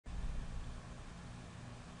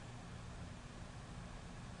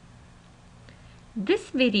This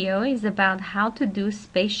video is about how to do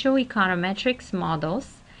spatial econometrics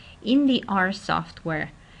models in the R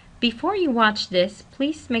software. Before you watch this,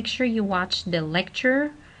 please make sure you watch the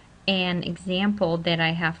lecture and example that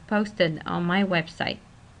I have posted on my website.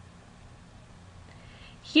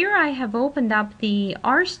 Here I have opened up the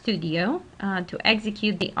R Studio to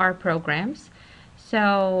execute the R programs.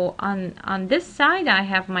 So on this side I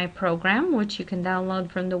have my program, which you can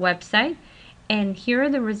download from the website. And here are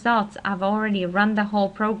the results. I've already run the whole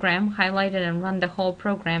program, highlighted and run the whole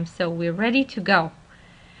program, so we're ready to go.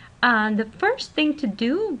 The first thing to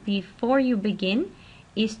do before you begin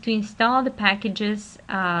is to install the packages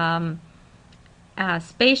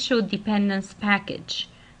spatial dependence package.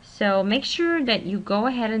 So make sure that you go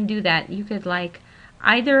ahead and do that. You could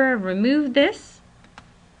either remove this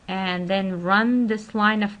and then run this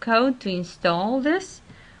line of code to install this,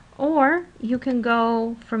 or you can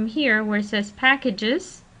go from here where it says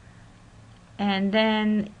packages and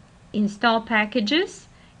then install packages,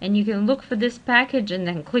 and you can look for this package and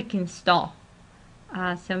then click install.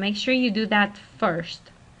 So make sure you do that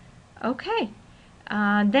first. Okay,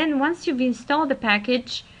 then once you've installed the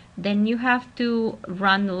package, then you have to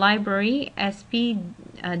run library sp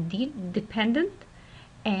dependent,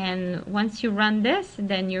 and once you run this,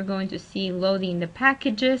 then you're going to see loading the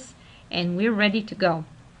packages and we're ready to go.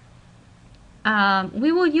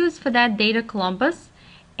 We will use for that Data Columbus,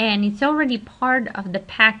 and it's already part of the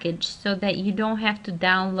package so that you don't have to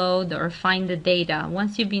download or find the data.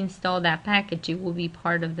 Once you've installed that package, it will be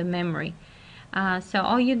part of the memory. So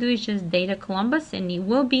all you do is just Data Columbus and it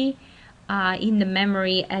will be in the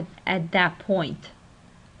memory at that point.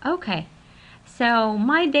 Okay, so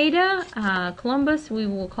my data, Columbus, we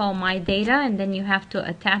will call my data, and then you have to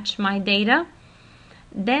attach my data.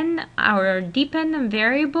 Then our dependent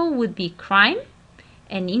variable would be crime,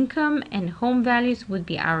 and income and home values would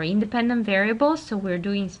be our independent variables. So we're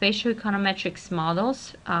doing spatial econometrics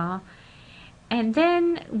models. And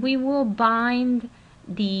then we will bind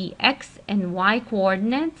the x and y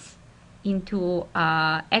coordinates into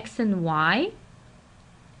x and y,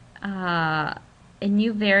 a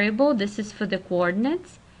new variable. This is for the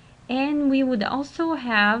coordinates. And we would also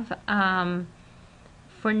have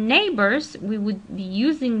for neighbors, we would be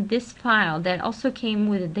using this file that also came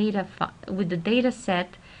with the data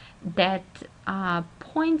set that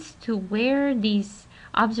points to where these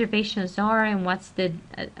observations are and what's the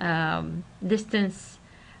distance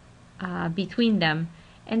between them.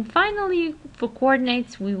 And finally, for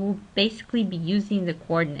coordinates, we will basically be using the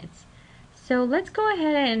coordinates. So let's go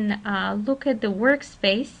ahead and look at the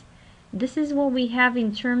workspace. This is what we have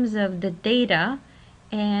in terms of the data.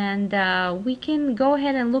 And we can go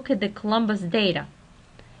ahead and look at the Columbus data.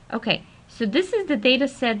 Okay, so this is the data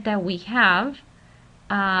set that we have.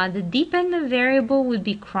 The dependent variable would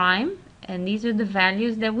be crime, and these are the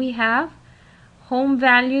values that we have. Home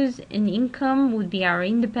values and income would be our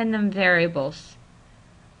independent variables.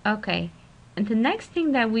 Okay, and the next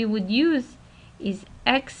thing that we would use is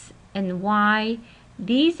x and y.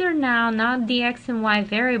 These are now not the x and y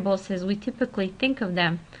variables as we typically think of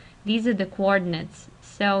them. These are the coordinates.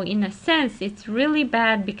 So in a sense, it's really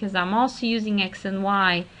bad because I'm also using x and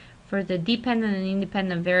y for the dependent and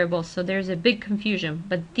independent variables, so there's a big confusion.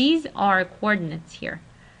 But these are coordinates here.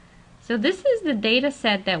 So this is the data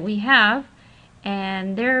set that we have,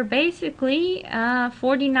 and there are basically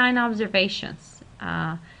 49 observations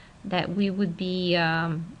that we would be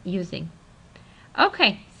using.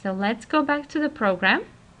 Okay, so let's go back to the program.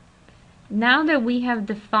 Now that we have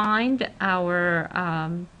defined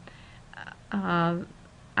our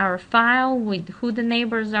file with who the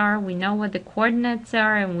neighbors are, we know what the coordinates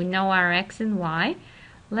are, and we know our x and y,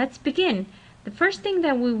 let's begin. The first thing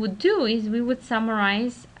that we would do is we would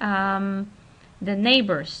summarize the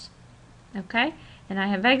neighbors. Okay, and I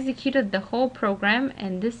have executed the whole program,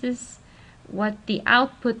 and this is what the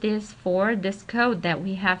output is for this code that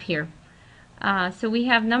we have here. So we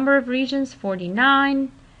have number of regions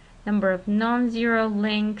 49, number of non-zero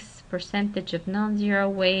links, percentage of non-zero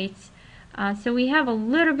weights. So we have a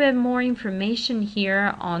little bit more information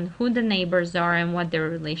here on who the neighbors are and what their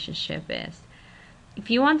relationship is. If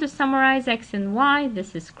you want to summarize x and y,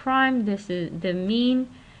 this is crime. This is the mean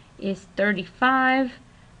is 35,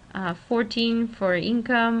 14 for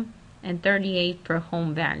income, and 38 for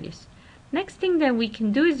home values. Next thing that we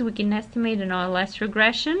can do is we can estimate an OLS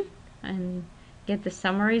regression and get the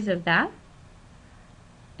summaries of that.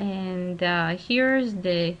 And here's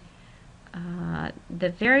the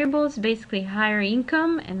variables. Basically, higher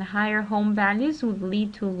income and higher home values would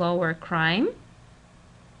lead to lower crime.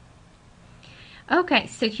 Okay,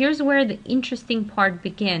 so here's where the interesting part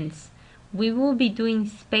begins. we will be doing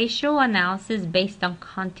spatial analysis based on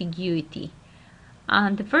contiguity.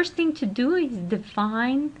 The first thing to do is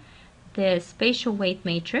define the spatial weight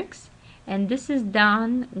matrix, and this is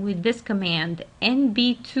done with this command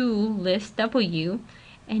nb2listw,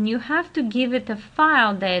 and you have to give it a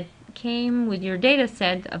file that came with your data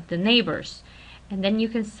set of the neighbors, and then you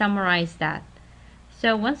can summarize that.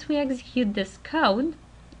 So once we execute this code,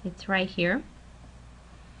 it's right here.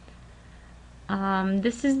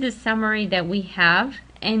 This is the summary that we have,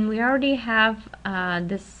 and we already have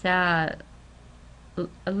this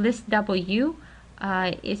list W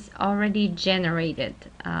is already generated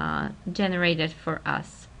for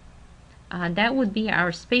us. That would be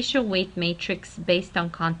our spatial weight matrix based on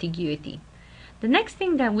contiguity. The next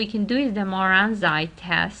thing that we can do is the Moran's-I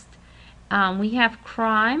test. We have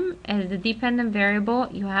crime as the dependent variable.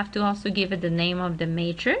 You have to also give it the name of the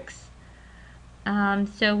matrix.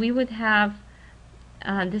 So we would have,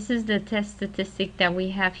 this is the test statistic that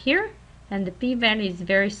we have here, and the p-value is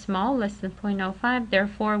very small, less than 0.05,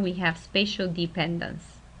 therefore we have spatial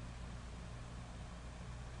dependence.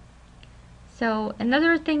 So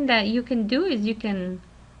another thing that you can do is you can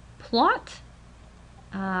plot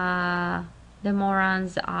the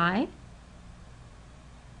Moran's-I,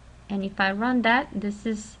 and if I run that, this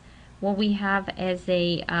is what we have as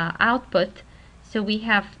a output. So we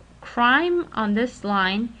have crime on this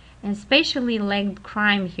line and spatially legged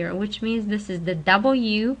crime here, which means this is the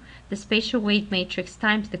W, the spatial weight matrix,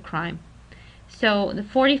 times the crime. So the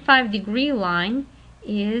 45-degree line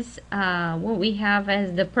is what we have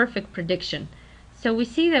as the perfect prediction. So we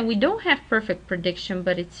see that we don't have perfect prediction,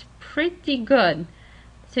 but it's pretty good.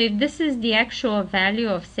 So if this is the actual value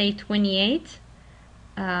of, say, 28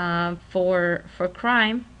 for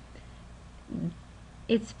crime,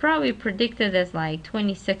 it's probably predicted as like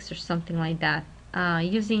 26 or something like that,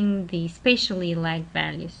 using the spatially lagged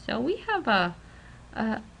values. So we have a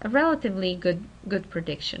relatively good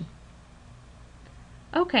prediction.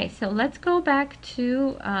 Okay, so let's go back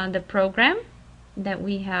to the program that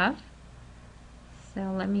we have.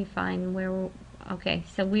 So let me find where. Okay,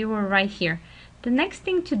 so we were right here. The next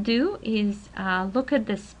thing to do is look at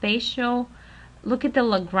the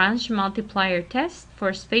Lagrange multiplier test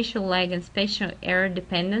for spatial lag and spatial error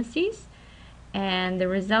dependencies, and the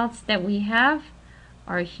results that we have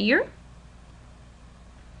are here.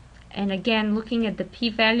 And again, looking at the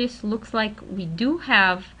p-values, looks like we do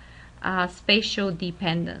have spatial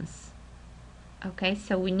dependence. Okay,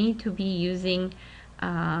 so we need to be using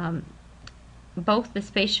both the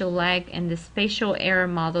spatial lag and the spatial error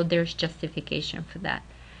model. There's justification for that.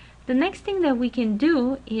 The next thing that we can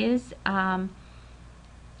do is go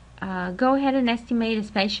ahead and estimate a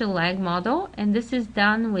spatial lag model, and this is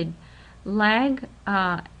done with lag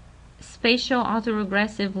spatial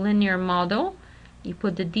autoregressive linear model. You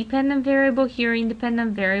put the dependent variable here,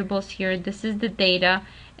 independent variables here, this is the data,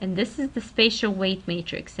 and this is the spatial weight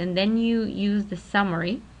matrix, and then you use the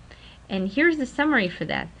summary, and here's the summary for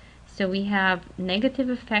that. So we have negative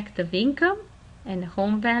effect of income and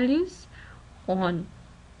home values on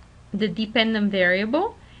the dependent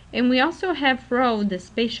variable, and we also have rho, the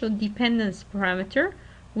spatial dependence parameter,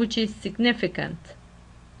 which is significant.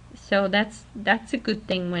 So that's a good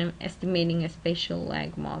thing when estimating a spatial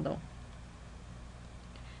lag model.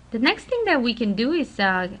 The next thing that we can do is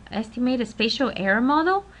estimate a spatial error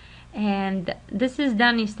model, and this is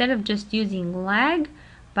done instead of just using lag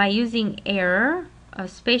by using error, a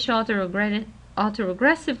spatial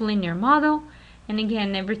autoregressive linear model, and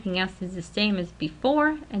again everything else is the same as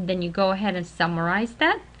before, and then you go ahead and summarize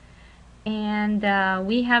that, and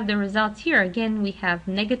we have the results here. Again, we have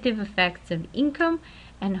negative effects of income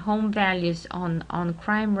and home values on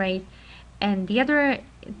crime rate, and the other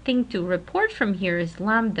thing to report from here is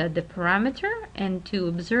lambda, the parameter, and to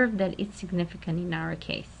observe that it's significant in our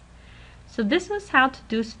case. So this was how to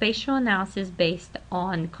do spatial analysis based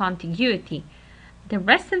on contiguity. The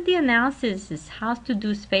rest of the analysis is how to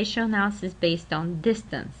do spatial analysis based on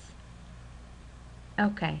distance.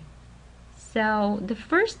 Okay, so the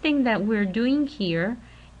first thing that we're doing here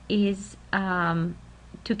is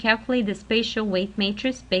to calculate the spatial weight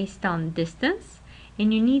matrix based on distance,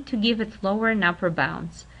 and you need to give it lower and upper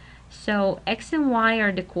bounds. So x and y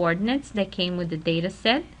are the coordinates that came with the data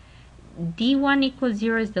set. d1 equals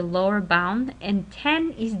 0 is the lower bound, and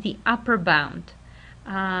 10 is the upper bound.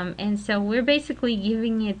 And so we're basically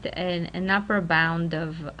giving it an upper bound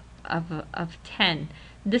of 10.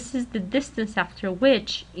 This is the distance after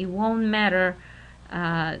which it won't matter,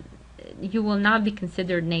 you will not be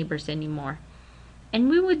considered neighbors anymore. And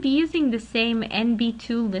we would be using the same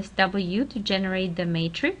NB2 list W to generate the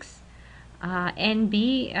matrix.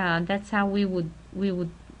 NB, that's how we would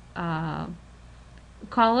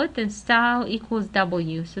call it, and style equals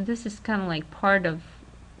W. So this is kind of like part of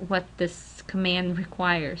what this command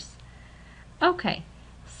requires. Okay,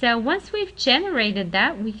 so once we've generated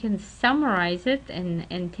that, we can summarize it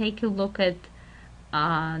and take a look at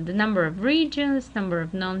the number of regions, number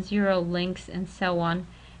of non-zero links, and so on.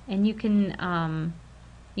 And you can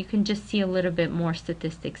just see a little bit more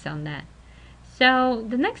statistics on that. So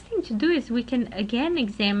the next thing to do is we can again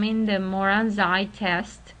examine the Moran-Zai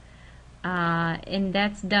test, and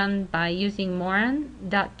that's done by using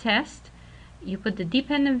Moran.test. You put the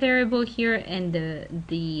dependent variable here and the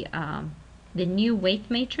new weight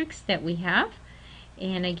matrix that we have,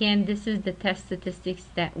 and again this is the test statistics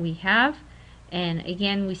that we have, and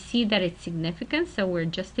again we see that it's significant, so we're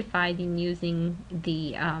justified in using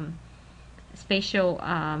the spatial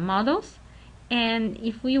models. And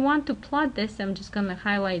if we want to plot this, I'm just going to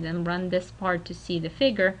highlight and run this part to see the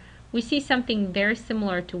figure. We see something very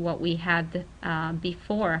similar to what we had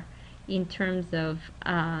before in terms of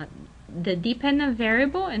the dependent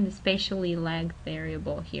variable and the spatially lagged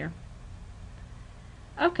variable here.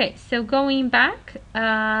 Okay, so going back,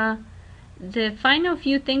 the final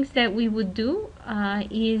few things that we would do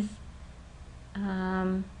is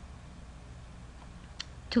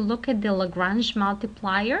to look at the Lagrange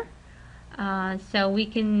multiplier. So we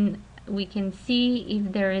can see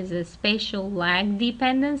if there is a spatial lag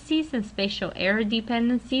dependencies and spatial error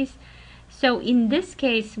dependencies. So in this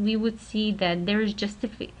case, we would see that there is this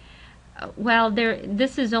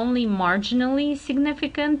is only marginally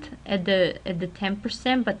significant at the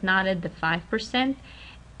 10%, but not at the 5%.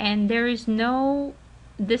 And there is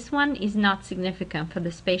this one is not significant for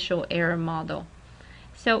the spatial error model.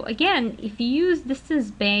 So again, if you use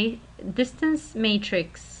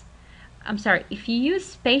if you use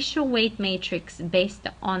spatial weight matrix based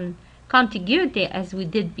on contiguity as we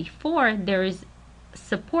did before, there is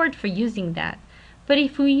support for using that. But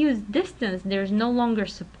if we use distance, there's no longer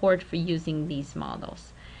support for using these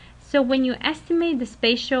models. So when you estimate the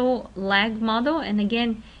spatial lag model, and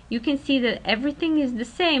again you can see that everything is the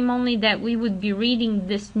same, only that we would be reading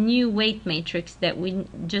this new weight matrix that we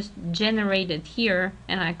just generated here,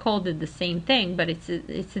 and I called it the same thing, but it's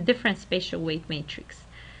a different spatial weight matrix.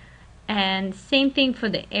 And same thing for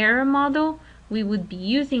the error model, we would be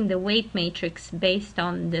using the weight matrix based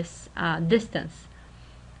on this distance.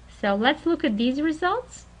 So let's look at these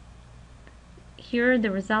results. Here are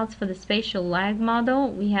the results for the spatial lag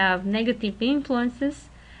model. We have negative influences,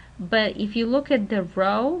 but if you look at the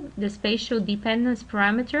row, the spatial dependence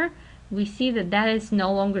parameter, we see that that is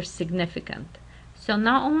no longer significant. So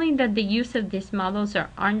not only that the use of these models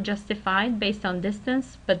aren't justified based on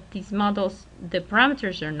distance, but these models, the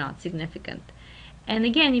parameters are not significant. And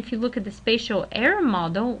again, if you look at the spatial error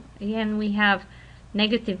model, again we have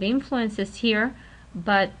negative influences here,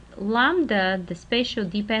 but lambda, the spatial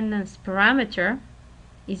dependence parameter,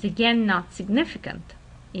 is again not significant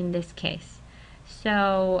in this case.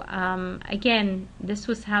 So again, this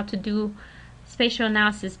was how to do spatial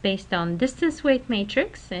analysis based on distance weight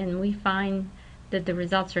matrix, and we find that the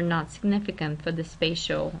results are not significant for the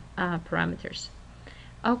spatial parameters.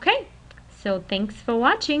 Okay, so thanks for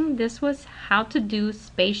watching. This was how to do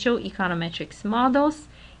spatial econometrics models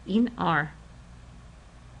in R.